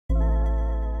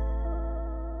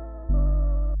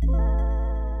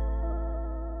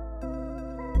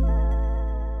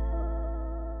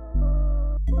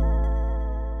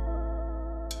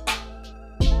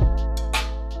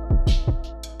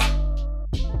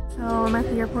So I'm at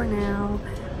the airport now.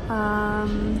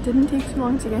 Didn't take too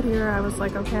long to get here. I was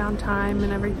like okay on time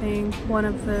and everything. One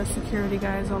of the security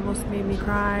guys almost made me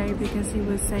cry because he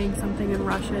was saying something in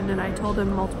Russian and I told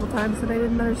him multiple times that I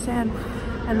didn't understand.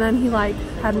 And then he like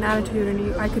had an attitude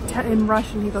and I could tell in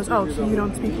Russian, he goes, "Oh, so you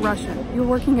don't speak Russian? You're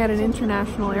working at an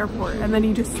international airport." And then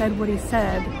he just said what he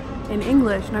said in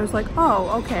English and I was like,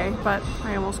 "Oh, okay." But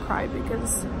I almost cried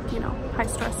because, you know, high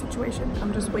stress situation.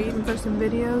 I'm just waiting for some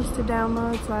videos to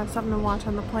download so I have something to watch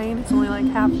on the plane. It's only like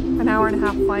an hour and a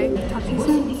half flight. Talk to you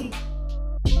soon.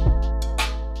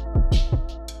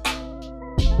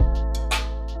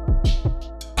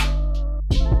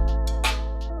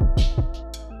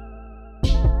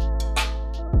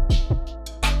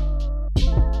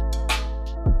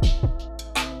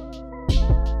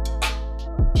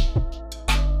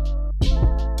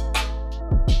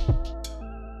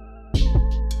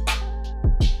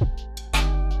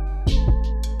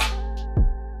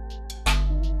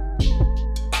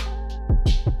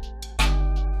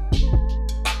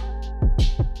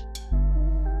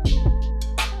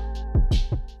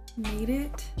 Made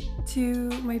it to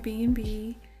my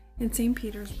B&B in St.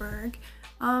 Petersburg.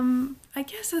 I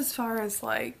guess as far as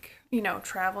like, you know,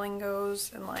 traveling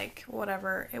goes and like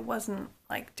whatever, it wasn't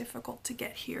like difficult to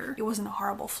get here. It wasn't a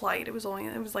horrible flight. It was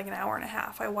like an hour and a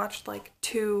half. I watched like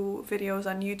 2 videos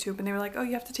on YouTube and they were like, "Oh,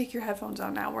 you have to take your headphones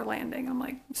out now, we're landing." I'm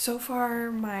like, so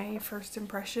far my first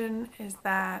impression is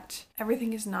that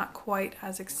everything is not quite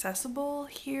as accessible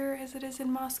here as it is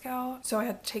in Moscow. So I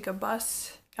had to take a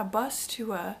bus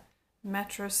to a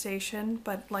metro station,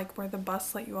 but like where the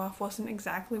bus let you off wasn't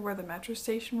exactly where the metro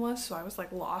station was, so I was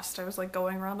like lost. I was like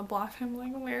going around the block. I'm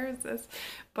like, where is this?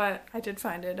 But I did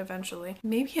find it eventually.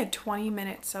 Maybe a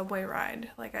 20-minute subway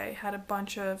ride. Like I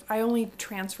only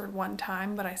transferred one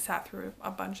time, but I sat through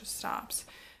a bunch of stops.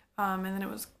 And then it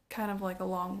was kind of like a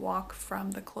long walk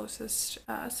from the closest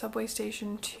subway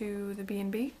station to the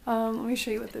B&B. Let me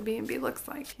show you what the B&B looks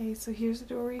like. Okay, so here's the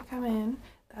door where you come in.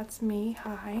 That's me,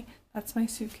 hi. That's my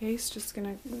suitcase, just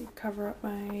gonna cover up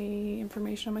my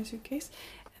information on my suitcase.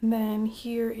 And then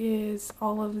here is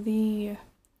all of the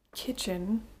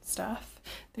kitchen stuff.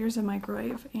 There's a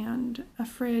microwave and a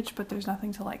fridge, but there's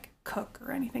nothing to like cook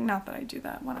or anything. Not that I do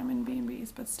that when I'm in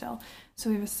B&Bs, but still. So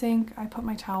we have a sink, I put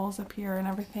my towels up here and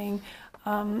everything.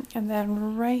 And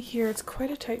then right here, it's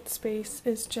quite a tight space,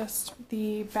 is just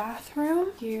the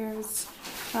bathroom. Here's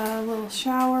a little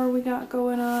shower we got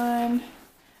going on.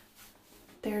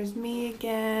 There's me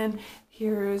again.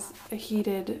 Here's a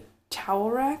heated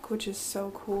towel rack, which is so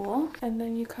cool. And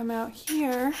then you come out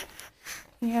here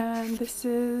and this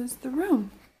is the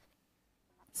room.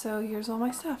 So here's all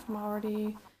my stuff. I'm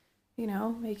already, you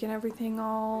know, making everything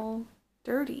all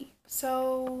dirty.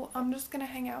 So I'm just gonna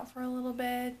hang out for a little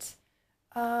bit.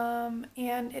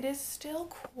 And it is still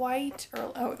quite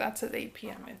early. Oh, that says 8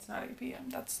 p.m. It's not 8 p.m.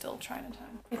 That's still China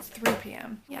time. It's 3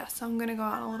 p.m. Yeah, so I'm gonna go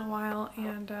out in a little while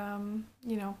and,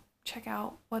 you know, check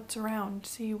out what's around,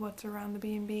 see what's around the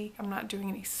B&B. I'm not doing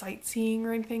any sightseeing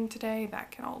or anything today.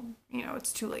 That can all, you know,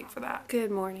 it's too late for that.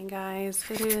 Good morning, guys.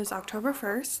 It is October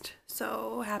 1st,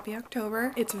 so happy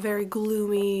October. It's a very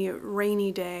gloomy,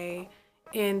 rainy day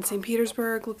in St.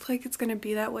 Petersburg. Looks like it's gonna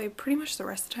be that way pretty much the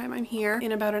rest of the time I'm here.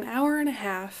 In about an hour and a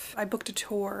half, I booked a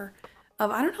tour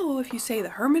of, I don't know if you say the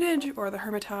Hermitage or the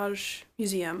Hermitage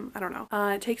Museum, I don't know.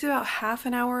 It takes about half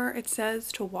an hour, it says,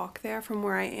 to walk there from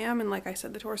where I am, and like I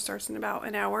said, the tour starts in about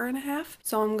an hour and a half.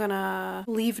 So I'm gonna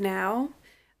leave now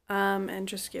and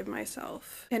just give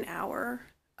myself an hour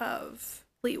of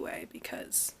leeway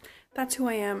because that's who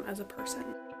I am as a person.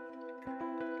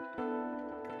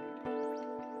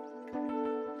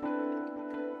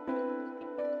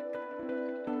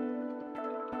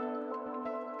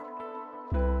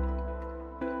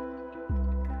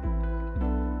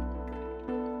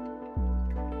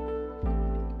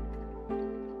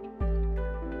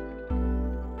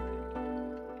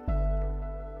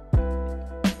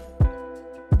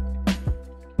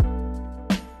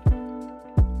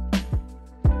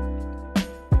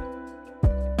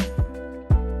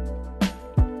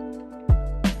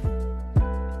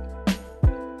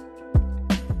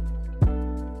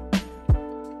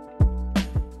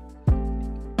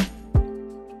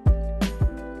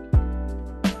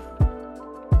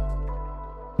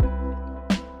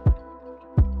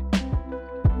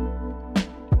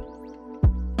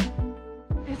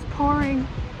 Pouring,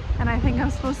 and I think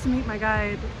I'm supposed to meet my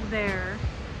guide there,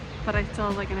 but I still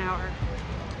have like an hour.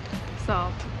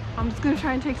 So I'm just gonna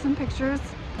try and take some pictures,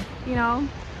 you know,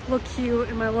 look cute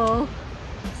in my little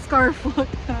scarf look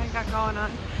that I got going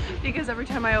on, because every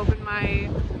time I open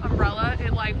my umbrella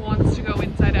it like wants to go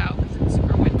inside out because it's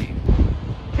super windy.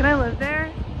 Can I live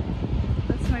there?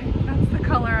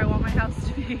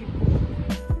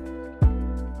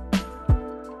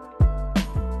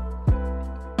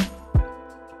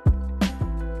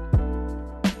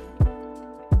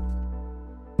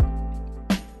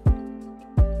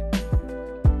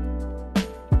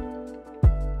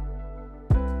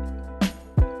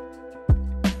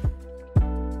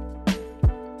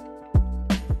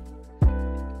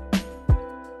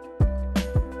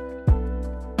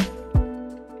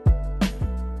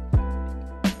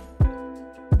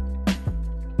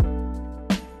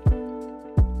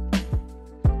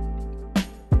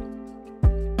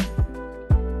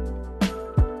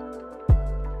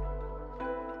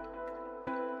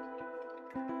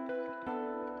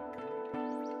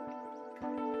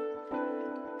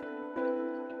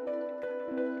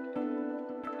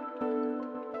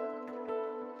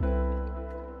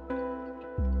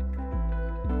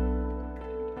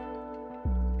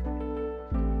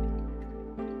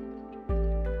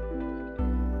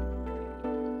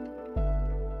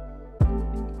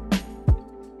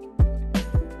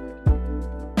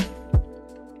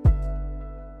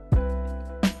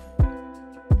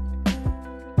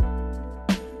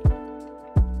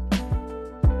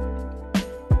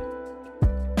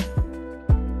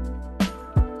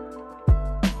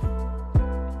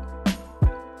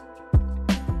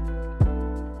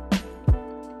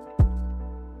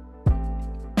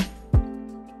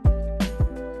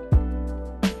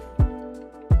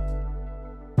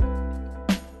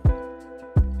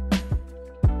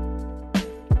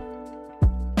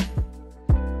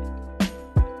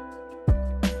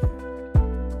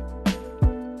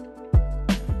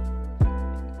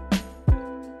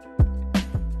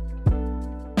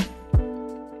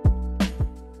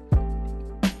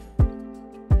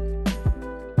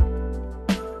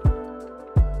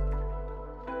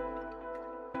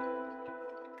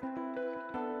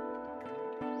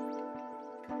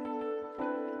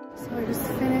 So I just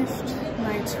finished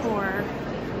my tour.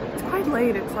 It's quite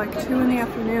late, it's like 2 in the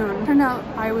afternoon. Turned out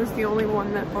I was the only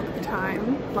one that booked the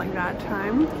time, like that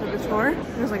time for the tour.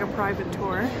 It was like a private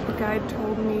tour. The guide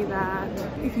told me that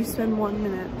if you spend 1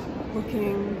 minute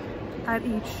looking at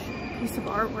each piece of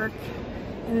artwork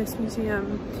in this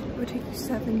museum, it would take you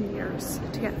 7 years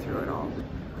to get through it all.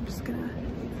 I'm just gonna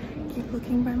keep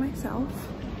looking by myself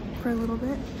for a little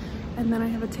bit, and then I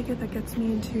have a ticket that gets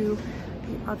me into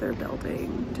the other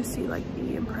building to see like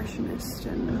the Impressionist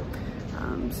and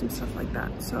some stuff like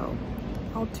that. So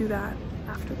I'll do that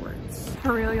afterwards.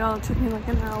 For real, y'all, it took me like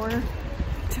an hour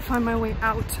to find my way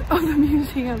out of the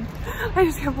museum. I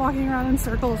just kept walking around in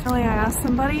circles. Finally, I asked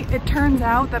somebody. It turns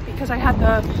out that because I had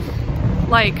the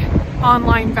like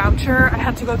online voucher, I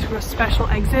had to go through a special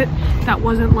exit that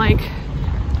wasn't like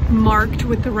marked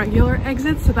with the regular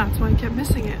exit, so that's why I kept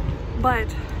missing it.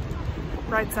 But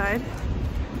right side,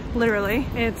 literally,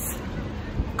 it's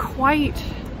quite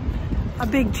a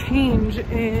big change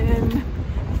in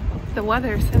the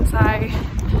weather since I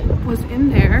was in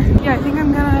there. Yeah, I think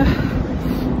I'm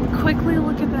gonna quickly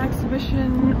look at the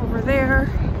exhibition over there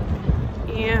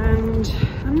and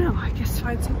I don't know, I guess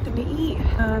find something to eat.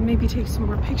 Maybe take some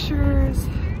more pictures.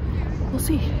 We'll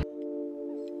see.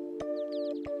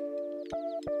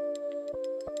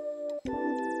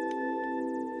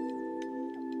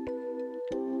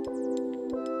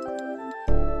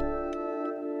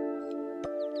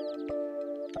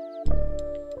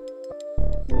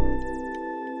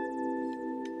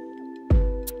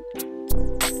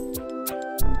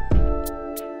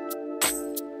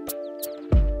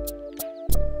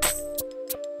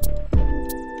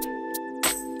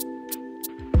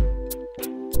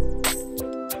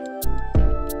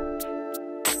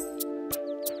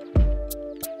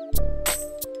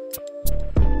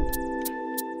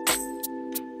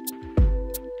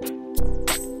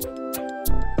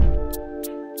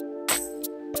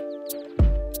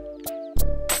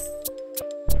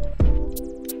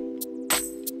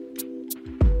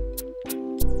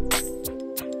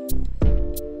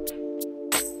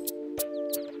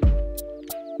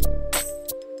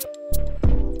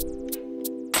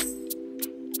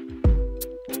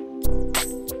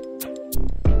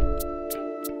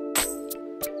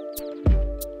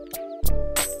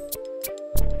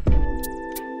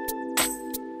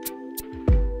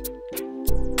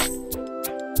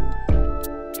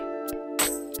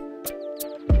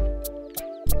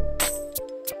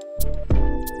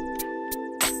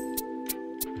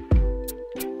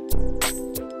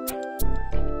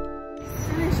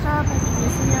 Up at the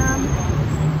museum,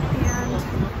 and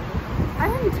I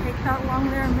didn't take that long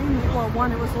there. Mainly, well,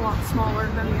 one, it was a lot smaller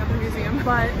than the other museum,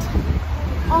 but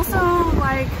also,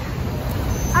 like,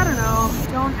 I don't know,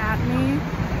 don't at me,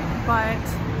 but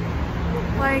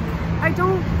like, I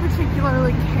don't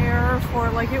particularly care for,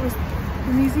 like, it was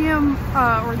the museum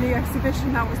or the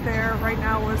exhibition that was there right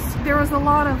now there was a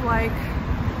lot of like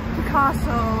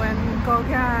Picasso and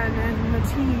Gauguin and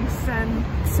Matisse and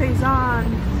Cézanne.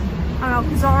 I don't know,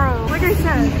 Pizarro. Like I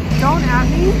said, don't at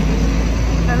me.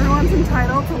 Everyone's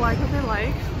entitled to like what they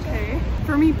like, okay?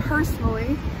 For me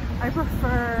personally, I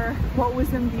prefer what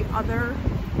was in the other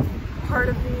part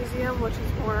of the museum, which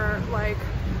is more like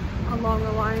along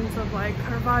the lines of like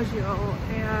Caravaggio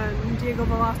and Diego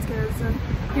Velázquez and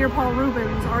Pierre Paul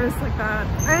Rubens, artists like that.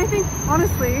 And I think,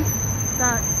 honestly,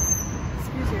 that,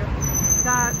 excuse you,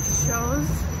 that shows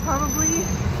probably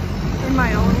in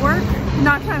my own work.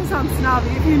 Not trying to sound snobby,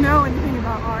 if you know anything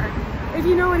about art, if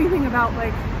you know anything about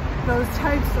like those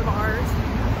types of art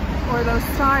or those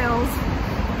styles,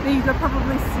 then you could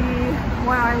probably see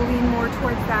why I lean more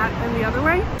towards that than the other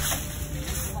way.